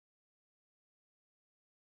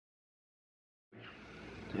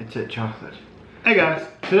It's a chocolate. Hey guys,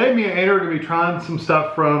 today me and Ada are going to be trying some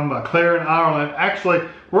stuff from Claire in Ireland. Actually,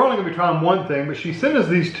 we're only going to be trying one thing, but she sent us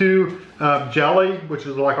these two jelly, which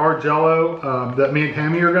is like our Jell-o that me and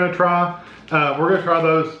Tammy are going to try. We're going to try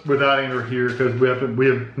those without Andrew here because we have to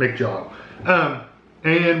make Jell-o.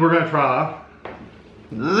 And we're going to try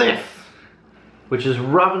this, which is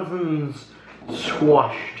Robinson's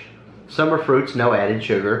squashed summer fruits, no added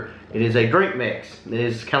sugar. It is a drink mix. It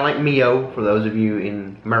is kind of like Mio for those of you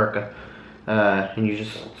in America. And you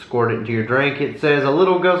just squirt it into your drink. It says a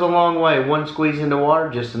little goes a long way. One squeeze into water,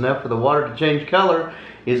 just enough for the water to change color,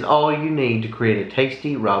 is all you need to create a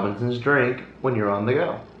tasty Robinson's drink when you're on the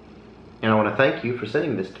go. And I want to thank you for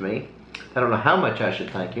sending this to me. I don't know how much I should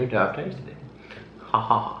thank you until I've tasted it. Ha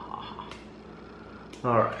ha ha ha ha.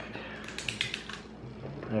 Alright.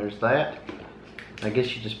 There's that. I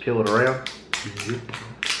guess you just peel it around.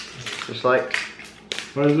 Just like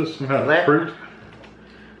what is this? Some kind of fruit?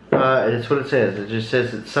 It's what it says. It just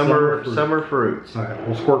says it's summer fruits. All right,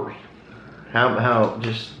 well, squirt me. How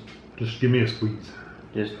just give me a squeeze.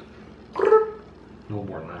 Just no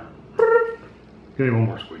more than that. Give me one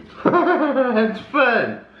more squeeze. It's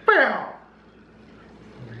fun.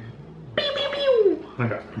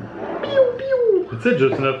 Okay. It said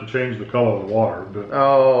just enough to change the color of the water, but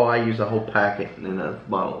oh, I use a whole packet in a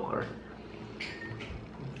bottle of water.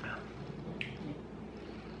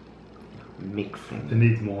 Mixing. It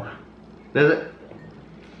needs more. Does it?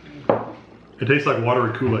 It tastes like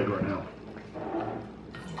watery Kool-Aid right now.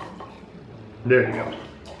 There you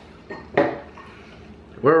go.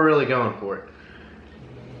 We're really going for it.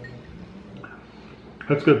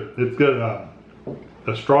 That's good. It's good. A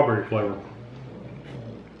strawberry flavor.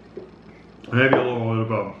 Maybe a little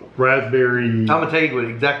bit of raspberry. I'm gonna tell you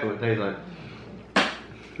exactly what it tastes like.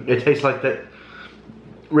 It tastes like that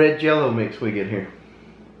red Jell-o mix we get here.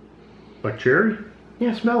 Like cherry?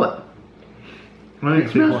 Yeah, smell it. I think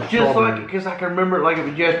it smells just like it, because I can remember it like it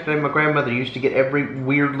was yesterday. My grandmother used to get every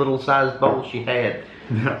weird little sized bowl she had.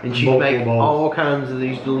 Yeah, and she'd make all kinds of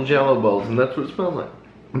these little Jell-o bowls, and that's what it smells like.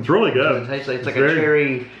 It's really good. It tastes like, it's like a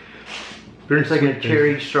cherry, it's like a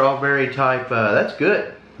cherry strawberry type, that's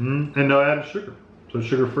good. And no added sugar, so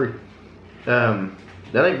sugar free. That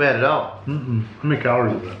ain't bad at all. How many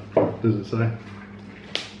calories is that? Does it say?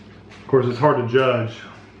 Of course, it's hard to judge.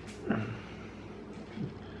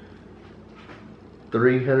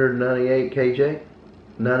 398 kJ,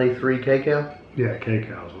 93 kcal. Yeah,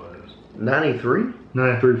 kcal is what it is. 93?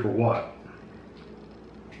 93 for what?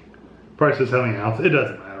 Price says how many ounces. It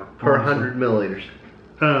doesn't matter. Per 100 milliliters.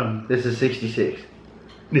 This is 66.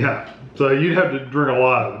 Yeah, so you'd have to drink a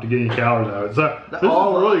lot of it to get any calories out of it. So this is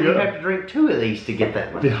really good. You have to drink 2 of these to get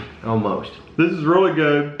that much. Yeah, almost. This is really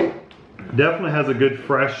good. Definitely has a good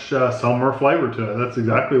fresh summer flavor to it. That's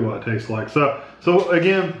exactly what it tastes like. So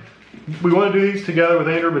again, we want to do these together with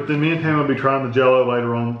Andrew, but then me and Tam will be trying the Jell-o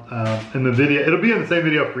later on in the video. It'll be in the same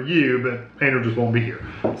video for you, but Andrew just won't be here.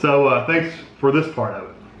 So thanks for this part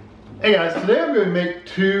of it. Hey guys, today I'm going to make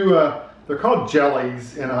two, they're called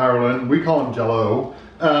jellies in Ireland. We call them Jell-o.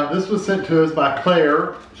 This was sent to us by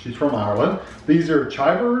Claire. She's from Ireland. These are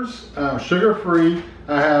Chivers, sugar-free.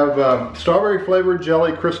 I have strawberry flavored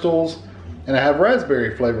jelly crystals, and I have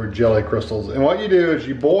raspberry flavored jelly crystals. And what you do is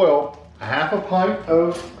you boil a half a pint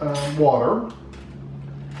of water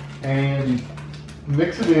and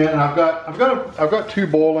mix it in. I've got two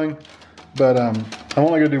boiling, but I'm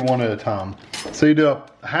only gonna do one at a time. So you do a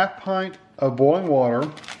half pint of boiling water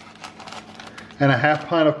and a half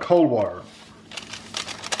pint of cold water.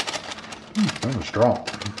 That was strong.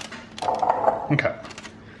 Okay,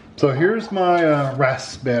 so here's my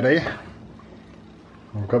raspberry.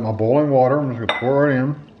 I've got my boiling water. I'm just gonna pour it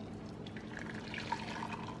in.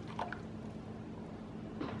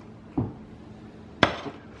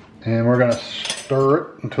 And we're gonna stir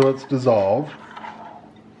it until it's dissolved.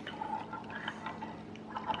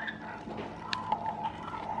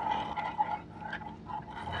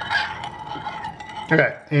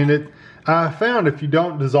 Okay, and I found if you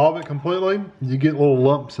don't dissolve it completely, you get little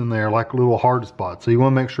lumps in there, like little hard spots. So you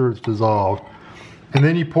wanna make sure it's dissolved. And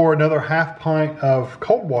then you pour another half pint of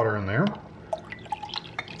cold water in there.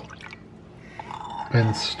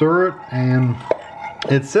 And stir it, and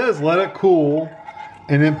it says let it cool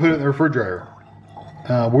and then put it in the refrigerator.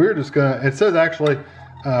 We're just gonna, it says actually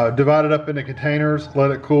divide it up into containers,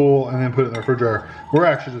 let it cool, and then put it in the refrigerator. We're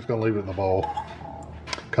actually just gonna leave it in the bowl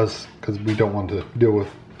because we don't want to deal with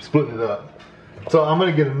splitting it up. So I'm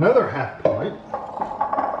gonna get another half pint.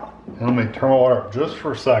 And let me turn my water up just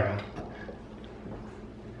for a second.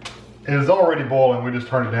 It is already boiling, we just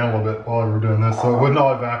turned it down a little bit while we were doing this so it wouldn't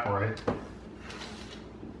all evaporate.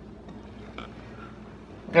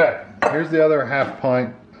 Okay, here's the other half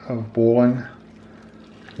pint of boiling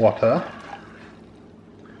water.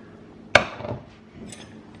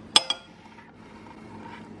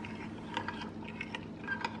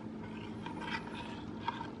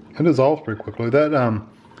 It dissolves pretty quickly.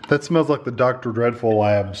 That smells like the Dr. Dreadful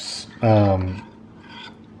Labs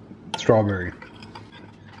strawberry.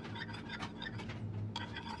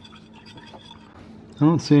 I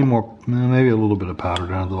don't see any more, maybe a little bit of powder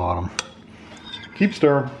down at the bottom. Keep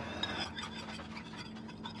stirring.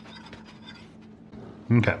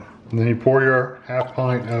 Okay, and then you pour your half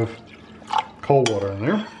pint of cold water in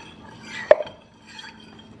there.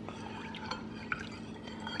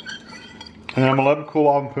 And I'm gonna let them cool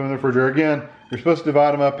off and put them in the refrigerator. Again, you're supposed to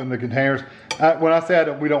divide them up into containers. When I say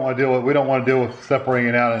we don't want to deal with separating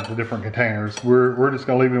it out into different containers. We're just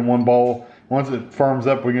gonna leave it in one bowl. Once it firms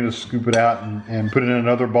up, we can just scoop it out and put it in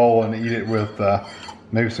another bowl and eat it with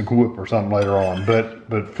maybe some Cool Whip or something later on.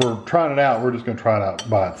 But for trying it out, we're just gonna try it out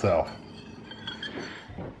by itself.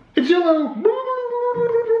 It's Jell-o.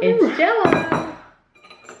 It's Jell-o.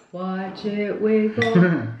 Watch it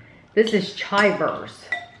wiggle. This is Chivers.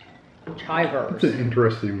 Chivers. That's an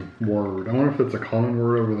interesting word. I wonder if it's a common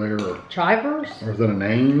word over there. Chivers? Or is that a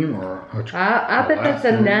name? Or I bet that's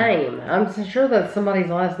a name. I'm sure that's somebody's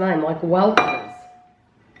last name, like Welch's.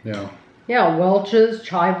 Yeah. Yeah, Welch's,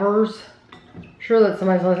 Chivers. Sure that's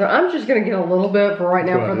somebody's last name. I'm just going to get a little bit for right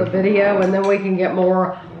now for the video, and then we can get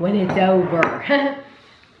more when it's over.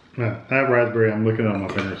 Yeah, that raspberry, I'm looking on my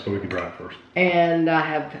fingers so we can try it first. And I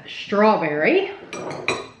have strawberry.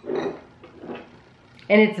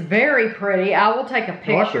 And it's very pretty. I will take a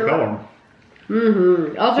picture. I like the color.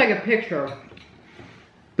 Mm-hmm. I'll take a picture.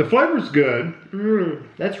 The flavor's good.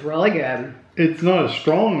 That's really good. It's not as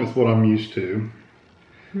strong as what I'm used to.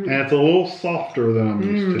 And it's a little softer than I'm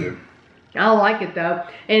used to. I like it though.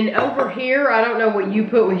 And over here, I don't know what you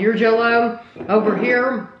put with your Jell-o. Over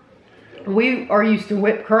here, we are used to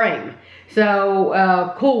whipped cream.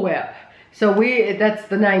 So, Cool Whip. So that's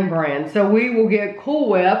the name brand. So we will get Cool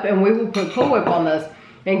Whip and we will put Cool Whip on this.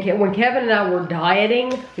 And when Kevin and I were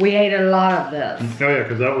dieting, we ate a lot of this. Oh yeah,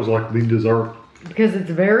 because that was like the dessert. Because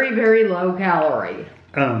it's very, very low calorie.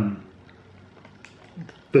 The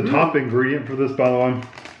top ingredient for this, by the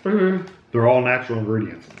way, they're all natural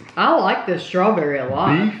ingredients. I like this strawberry a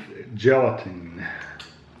lot. Beef gelatin.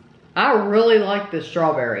 I really like this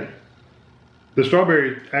strawberry. The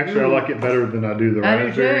strawberry, actually, I like it better than I do the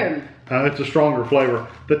raspberry. I do too. It's a stronger flavor.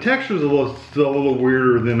 The texture's still a little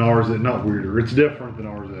weirder than ours. Not weirder. It's different than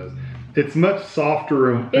ours is. It's much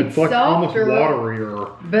softer and it's like softer, almost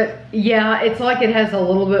waterier. But yeah, it's like it has a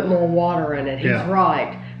little bit more water in it. He's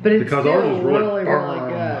right. But it's because still ours is really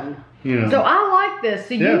good. You know. So I like this.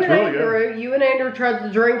 So you and Andrew tried the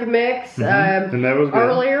drink mix and that was good.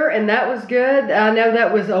 earlier, and that was good. I know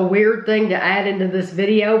that was a weird thing to add into this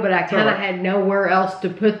video, but I kind of had nowhere else to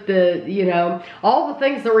put the, all the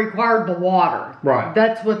things that required the water. Right.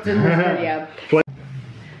 That's what's in this video.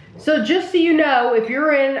 So just so you know, if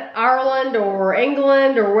you're in Ireland or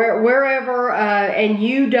England or wherever and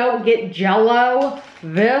you don't get Jell-o,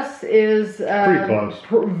 this is pretty close.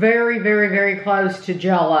 Very, very, very close to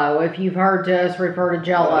Jell-o. If you've heard us refer to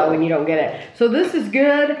Jell-o and you don't get it. So this is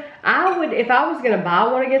good. I would, if I was going to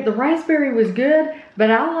buy one again, the raspberry was good,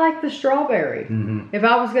 but I like the strawberry. If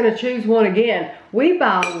I was going to choose one again, we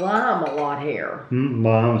buy lime a lot here.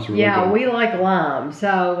 Lime's really good. We like lime.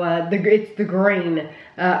 So it's the green.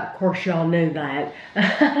 Of course, y'all knew that.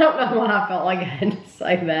 I don't know why I felt like I had to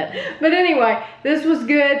say that. But anyway, this was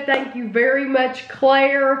good. Thank you very much,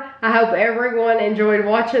 Claire. I hope everyone enjoyed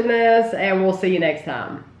watching this, and we'll see you next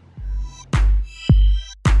time.